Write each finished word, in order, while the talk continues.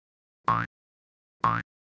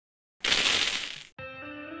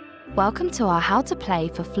Welcome to our How to Play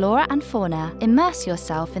for Flora and Fauna. Immerse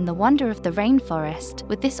yourself in the wonder of the rainforest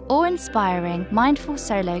with this awe-inspiring, mindful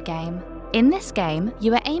solo game. In this game,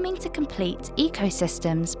 you are aiming to complete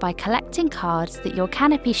ecosystems by collecting cards that your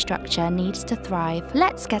canopy structure needs to thrive.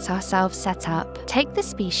 Let's get ourselves set up. Take the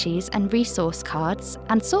species and resource cards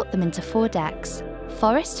and sort them into 4 decks.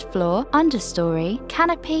 Forest floor, understory,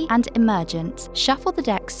 canopy, and emergent. Shuffle the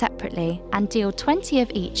decks separately and deal 20 of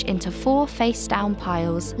each into 4 face-down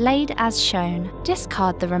piles, laid as shown.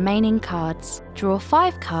 Discard the remaining cards. Draw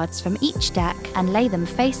 5 cards from each deck and lay them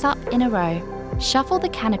face-up in a row. Shuffle the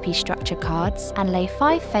canopy structure cards and lay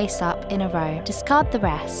 5 face-up in a row. Discard the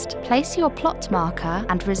rest. Place your plot marker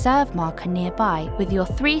and reserve marker nearby with your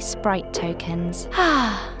 3 sprite tokens.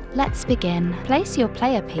 Let's begin. Place your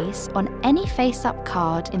player piece on any face-up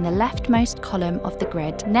card in the leftmost column of the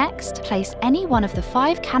grid. Next, place any one of the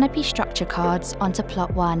 5 canopy structure cards onto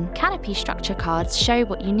plot 1. Canopy structure cards show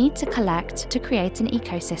what you need to collect to create an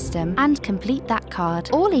ecosystem and complete that card.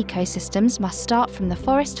 All ecosystems must start from the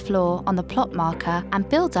forest floor on the plot marker and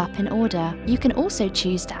build up in order. You can also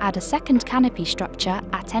choose to add a second canopy structure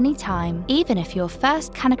at any time, even if your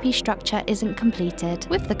first canopy structure isn't completed.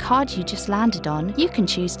 With the card you just landed on, you can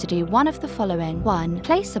choose to do one of the following. 1.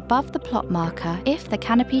 Place above the plot marker if the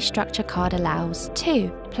canopy structure card allows.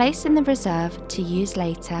 2. Place in the reserve to use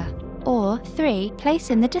later. Or 3. Place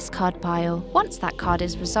in the discard pile. Once that card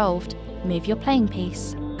is resolved, move your playing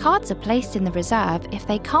piece. Cards are placed in the reserve if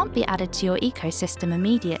they can't be added to your ecosystem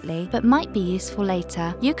immediately, but might be useful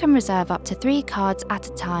later. You can reserve up to 3 cards at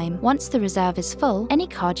a time. Once the reserve is full, any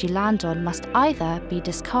card you land on must either be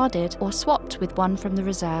discarded or swapped with one from the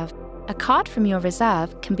reserve. A card from your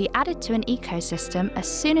reserve can be added to an ecosystem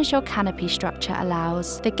as soon as your canopy structure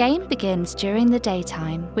allows. The game begins during the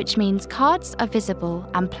daytime, which means cards are visible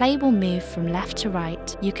and play will move from left to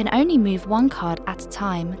right. You can only move 1 card at a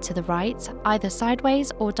time to the right, either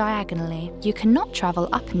sideways or diagonally. You cannot travel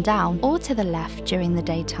up and down or to the left during the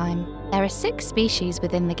daytime. There are 6 species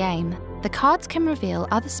within the game. The cards can reveal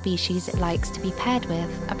other species it likes to be paired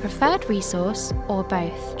with, a preferred resource, or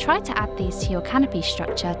both. Try to add these to your canopy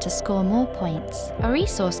structure to score more points. A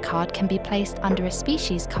resource card can be placed under a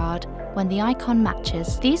species card when the icon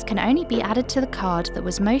matches. These can only be added to the card that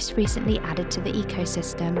was most recently added to the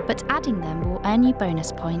ecosystem, but adding them will earn you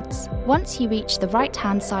bonus points. Once you reach the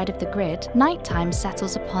right-hand side of the grid, nighttime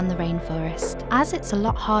settles upon the rainforest. As it's a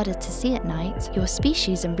lot harder to see at night, your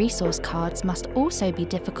species and resource cards must also be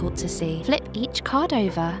difficult to see. Flip each card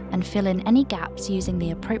over and fill in any gaps using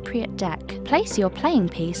the appropriate deck. Place your playing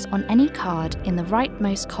piece on any card in the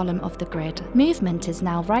rightmost column of the grid. Movement is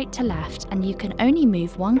now right to left, and you can only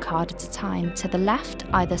move 1 card at a time to the left,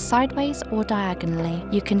 either sideways or diagonally.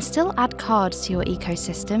 You can still add cards to your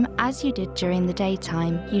ecosystem as you did during the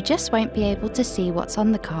daytime. You just won't be able to see what's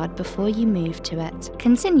on the card before you move to it.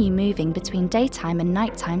 Continue moving between daytime and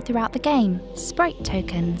nighttime throughout the game. Sprite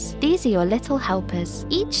tokens. These are your little helpers.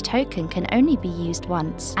 Each token can only be used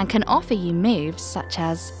once and can offer you moves such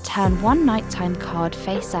as turn 1 nighttime card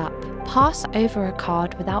face up, pass over a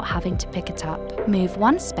card without having to pick it up, move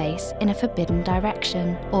 1 space in a forbidden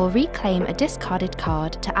direction, or reclaim a discarded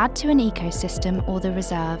card to add to an ecosystem or the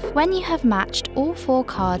reserve. When you have matched all 4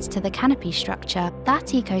 cards to the canopy structure, that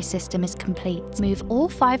ecosystem is complete. Move all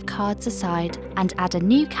 5 cards aside and add a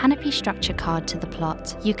new canopy structure card to the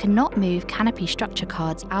plot. You cannot move canopy structure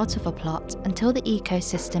cards out of a plot until the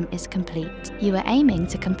ecosystem is complete. You are aiming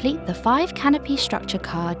to complete the 5 canopy structure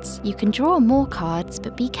cards. You can draw more cards,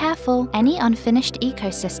 but be careful. Any unfinished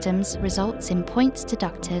ecosystems results in points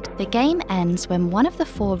deducted. The game ends when one of the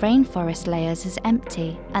 4 rainforest layers is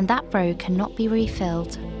empty, and that row cannot be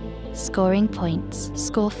refilled. Scoring points.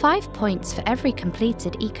 Score 5 points for every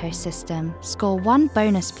completed ecosystem. Score 1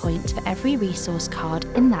 bonus point for every resource card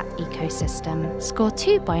in that ecosystem. Score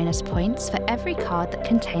 2 bonus points for every card that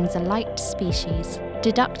contains a liked species.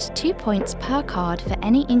 Deduct 2 points per card for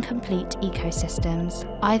any incomplete ecosystems,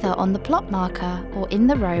 either on the plot marker or in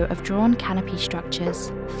the row of drawn canopy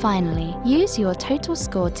structures. Finally, use your total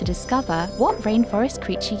score to discover what rainforest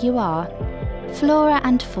creature you are. Flora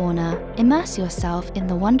and Fauna. Immerse yourself in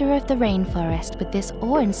the wonder of the rainforest with this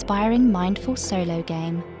awe-inspiring mindful solo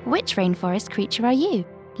game. Which rainforest creature are you?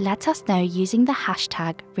 Let us know using the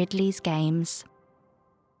hashtag #Ridley'sGames.